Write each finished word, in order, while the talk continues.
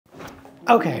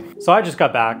Okay, so I just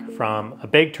got back from a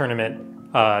big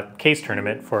tournament, case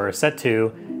tournament for set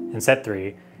 2 and set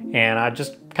 3, and it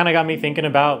just kind of got me thinking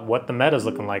about what the meta's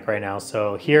looking like right now.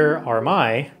 So here are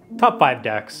my top 5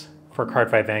 decks for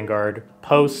Cardfight Vanguard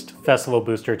post Festival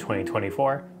Booster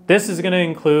 2024. This is going to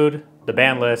include the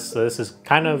ban list, so this is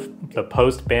kind of the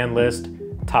post ban list,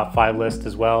 top 5 list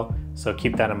as well, so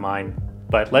keep that in mind.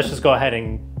 But let's just go ahead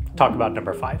and talk about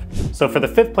number 5. So for the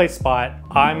 5th place spot,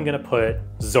 I'm gonna put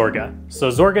Zorga. So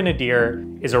Zorga Nadir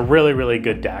is a really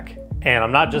good deck. And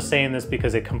I'm not just saying this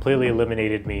because it completely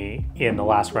eliminated me in the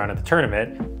last round of the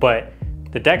tournament, but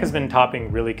the deck has been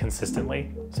topping really consistently.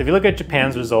 So if you look at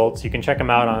Japan's results, you can check them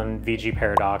out on VG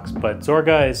Paradox, but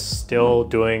Zorga is still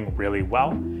doing really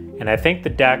well. And I think the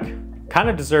deck kind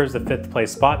of deserves the 5th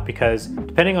place spot because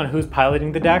depending on who's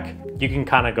piloting the deck, you can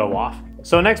kind of go off.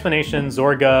 So in explanation,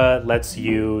 Zorga lets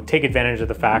you take advantage of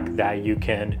the fact that you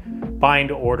can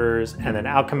bind orders and then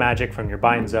outcome magic from your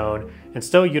bind zone and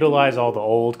still utilize all the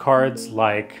old cards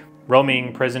like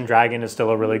Roaming Prison Dragon is still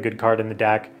a really good card in the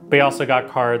deck. But you also got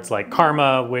cards like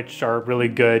Karma, which are really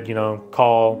good, you know,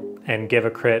 call and give a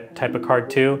crit type of card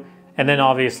too. And then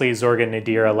obviously Zorga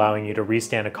Nadir allowing you to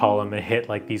restand a column and hit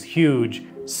like these huge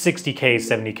 60k,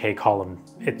 70k column.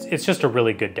 It's just a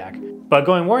really good deck. But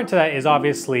going more into that is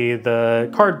obviously the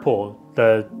card pool.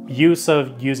 The use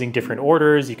of using different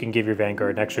orders. You can give your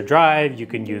Vanguard an extra drive. You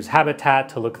can use Habitat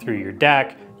to look through your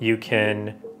deck. You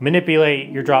can manipulate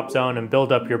your drop zone and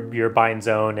build up your bind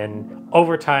zone. And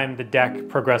over time, the deck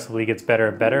progressively gets better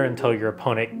and better until your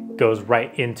opponent goes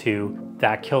right into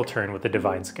that kill turn with the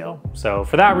Divine Skill. So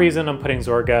for that reason, I'm putting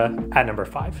Zorga at number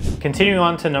 5. Continuing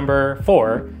on to number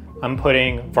 4, I'm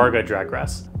putting Varga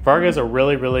Dragress. Varga is a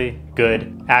really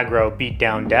good aggro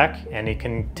beatdown deck, and it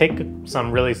can take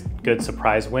some really good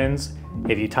surprise wins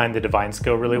if you time the Divine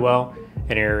Skill really well,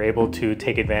 and you're able to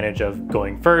take advantage of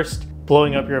going first,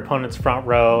 blowing up your opponent's front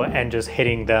row, and just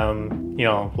hitting them, you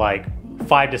know, like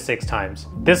 5 to 6 times.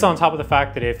 This on top of the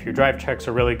fact that if your drive checks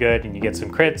are really good and you get some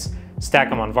crits,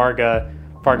 stack them on Varga.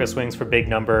 Varga swings for big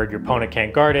number, your opponent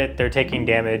can't guard it, they're taking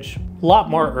damage a lot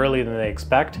more early than they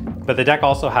expect. But the deck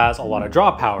also has a lot of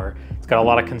draw power. It's got a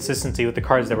lot of consistency with the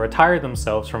cards that retire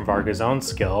themselves from Varga's own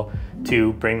skill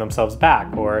to bring themselves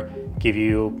back or give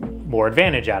you more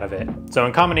advantage out of it. So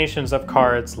in combinations of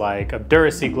cards like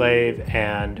Abdurrahsi Glaive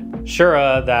and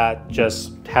Shura that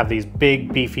just have these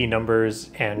big beefy numbers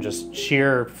and just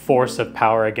sheer force of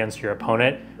power against your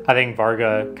opponent, I think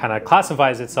Varga kind of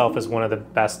classifies itself as one of the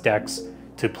best decks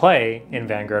to play in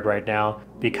Vanguard right now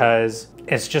because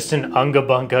it's just an unga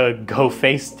bunga go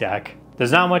face deck.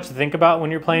 There's not much to think about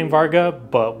when you're playing Varga,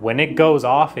 but when it goes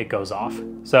off, it goes off.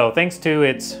 So thanks to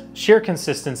its sheer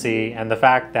consistency and the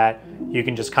fact that you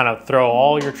can just kind of throw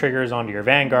all your triggers onto your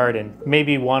Vanguard and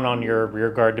maybe one on your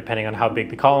rear guard depending on how big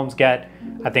the columns get,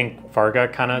 I think Varga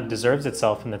kind of deserves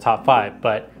itself in the top 5,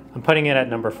 but I'm putting it at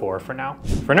number 4 for now.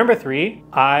 For number 3,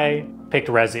 I picked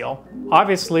Reziel.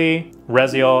 Obviously,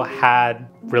 Reziel had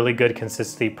really good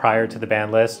consistency prior to the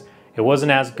ban list. It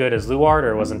wasn't as good as Luard,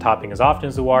 or it wasn't topping as often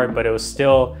as Luard, but it was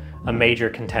still a major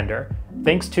contender.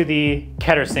 Thanks to the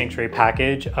Keter Sanctuary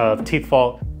package of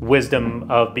Teethfault, Wisdom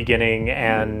of Beginning,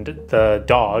 and the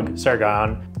dog,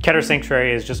 Sargon, Keter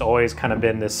Sanctuary has just always kind of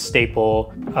been this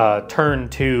staple turn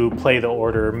 2, play the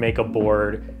order, make a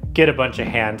board, get a bunch of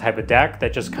hand type of deck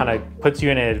that just kind of puts you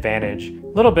in an advantage, a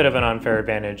little bit of an unfair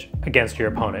advantage against your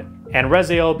opponent. And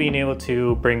Reziel being able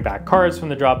to bring back cards from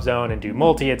the drop zone and do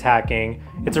multi-attacking,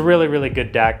 it's a really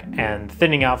good deck, and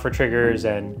thinning out for triggers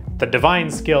and the Divine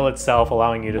Skill itself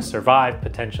allowing you to survive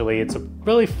potentially. It's a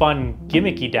really fun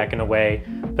gimmicky deck in a way,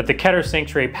 but the Keter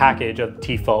Sanctuary package of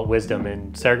Teethfault, Wisdom,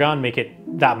 and Sargon make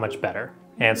it that much better.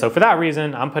 And so for that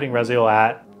reason, I'm putting Reziel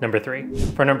at number 3.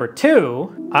 For number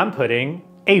 2, I'm putting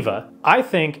Ava. I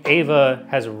think Ava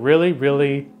has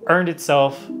really earned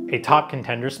itself a top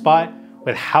contender spot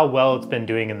with how well it's been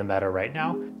doing in the meta right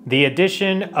now. The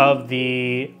addition of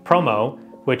the promo,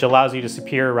 which allows you to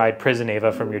superior ride Prison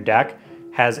Ava from your deck,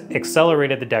 has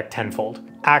accelerated the deck tenfold.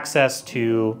 Access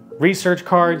to research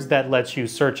cards that lets you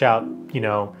search out, you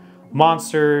know,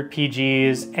 monster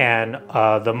PGs and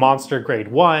the monster grade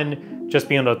 1, just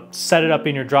being able to set it up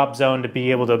in your drop zone to be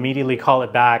able to immediately call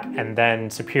it back and then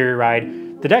superior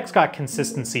ride. The deck's got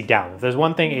consistency down. If there's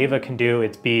one thing Ava can do,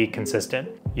 it's be consistent.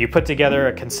 You put together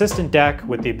a consistent deck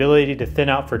with the ability to thin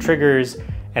out for triggers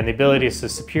and the ability to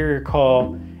superior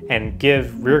call and give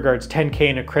rearguards 10k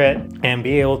in a crit and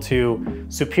be able to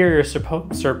superior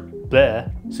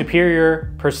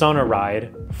persona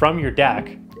ride from your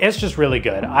deck. It's just really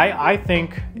good. I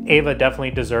think Ava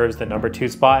definitely deserves the number 2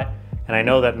 spot, And I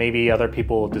know that maybe other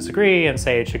people will disagree and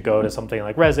say it should go to something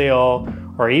like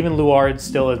Reziel, or even Luard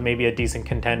still is maybe a decent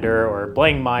contender, or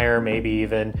Blangmeyer maybe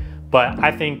even. But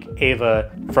I think Ava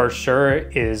for sure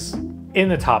is in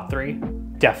the top 3.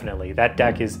 Definitely, that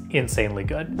deck is insanely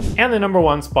good. And the number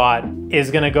 1 spot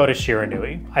is gonna go to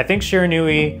Shiranui. I think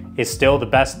Shiranui is still the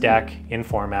best deck in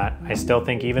format. I still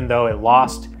think even though it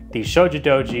lost the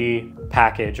Shojidoji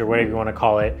package, or whatever you wanna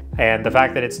call it, and the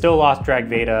fact that it still lost Drag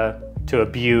Veda to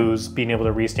abuse being able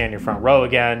to restand your front row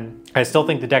again, I still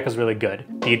think the deck is really good.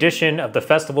 The addition of the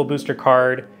Festival Booster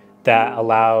card that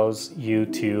allows you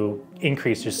to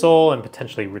increase your soul and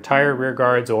potentially retire rear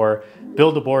guards or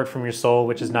build a board from your soul,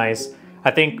 which is nice.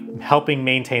 I think helping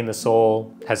maintain the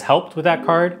soul has helped with that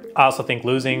card. I also think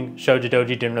losing Shojidoji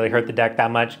didn't really hurt the deck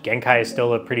that much. Genkai is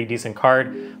still a pretty decent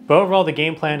card, but overall the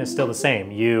game plan is still the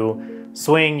same. You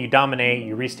swing, you dominate,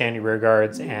 you restand your rear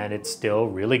guards, and it's still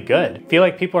really good. I feel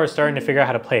like people are starting to figure out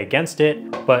how to play against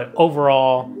it, but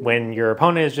overall, when your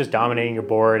opponent is just dominating your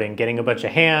board and getting a bunch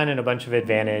of hand and a bunch of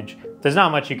advantage, there's not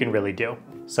much you can really do.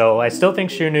 So I still think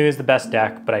Shiranui is the best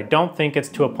deck, but I don't think it's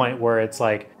to a point where it's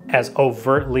like as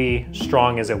overtly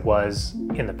strong as it was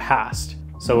in the past.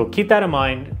 So keep that in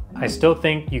mind. I still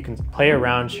think you can play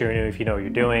around Shiranui if you know what you're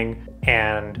doing.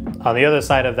 And on the other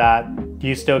side of that,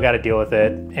 you still got to deal with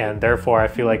it. And therefore, I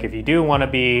feel like if you do want to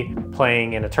be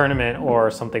playing in a tournament or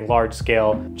something large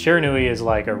scale, Shiranui is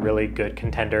like a really good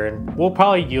contender and will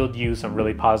probably yield you some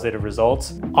really positive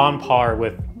results on par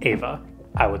with Ava,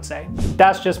 I would say.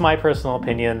 That's just my personal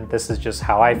opinion. This is just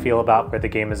how I feel about where the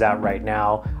game is at right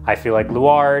now. I feel like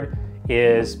Luard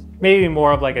is maybe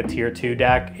more of like a tier 2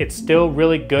 deck. It's still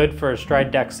really good for a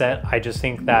Stride deck set. I just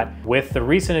think that with the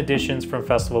recent additions from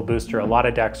Festival Booster, a lot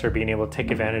of decks are being able to take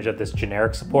advantage of this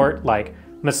generic support, like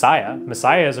Messiah.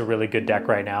 Messiah is a really good deck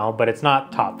right now, but it's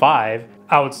not top 5.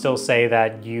 I would still say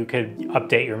that you could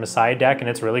update your Messiah deck and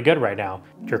it's really good right now.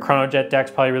 Your Chronojet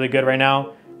deck's probably really good right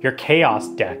now. Your Chaos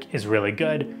deck is really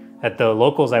good. At the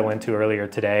locals I went to earlier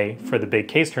today for the big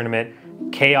case tournament,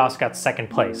 Chaos got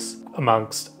 2nd place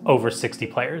amongst over 60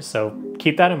 players. So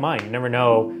keep that in mind. You never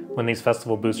know when these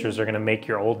festival boosters are going to make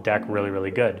your old deck really,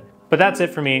 really good. But that's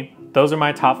it for me. Those are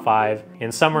my top 5.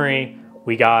 In summary,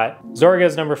 we got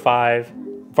Zorgas number 5,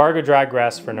 Varga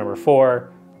Dragress for number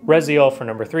 4, Reziel for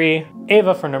number 3,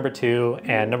 Ava for number 2,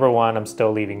 and number 1, I'm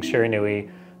still leaving Shiranui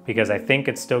because I think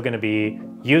it's still going to be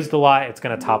used a lot. It's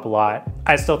going to top a lot.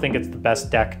 I still think it's the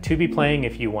best deck to be playing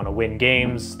if you want to win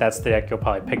games. That's the deck you'll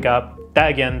probably pick up. That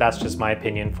again, that's just my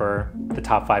opinion for the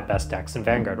top 5 best decks in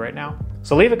Vanguard right now.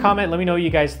 So leave a comment, let me know what you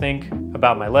guys think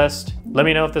about my list. Let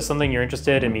me know if there's something you're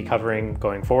interested in me covering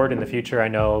going forward in the future. I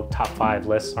know top 5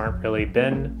 lists aren't really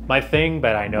been my thing,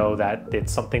 but I know that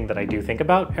it's something that I do think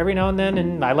about every now and then,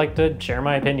 and I like to share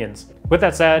my opinions. With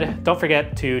that said, don't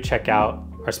forget to check out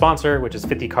our sponsor, which is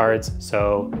 50 Cards.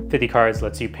 So 50 Cards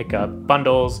lets you pick up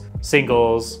bundles,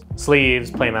 singles,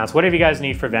 sleeves, playmats, whatever you guys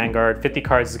need for Vanguard. 50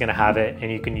 Cards is gonna have it,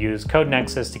 and you can use code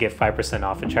Nexus to get 5%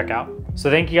 off at checkout.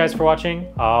 So thank you guys for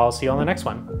watching. I'll see you on the next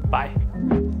one. Bye.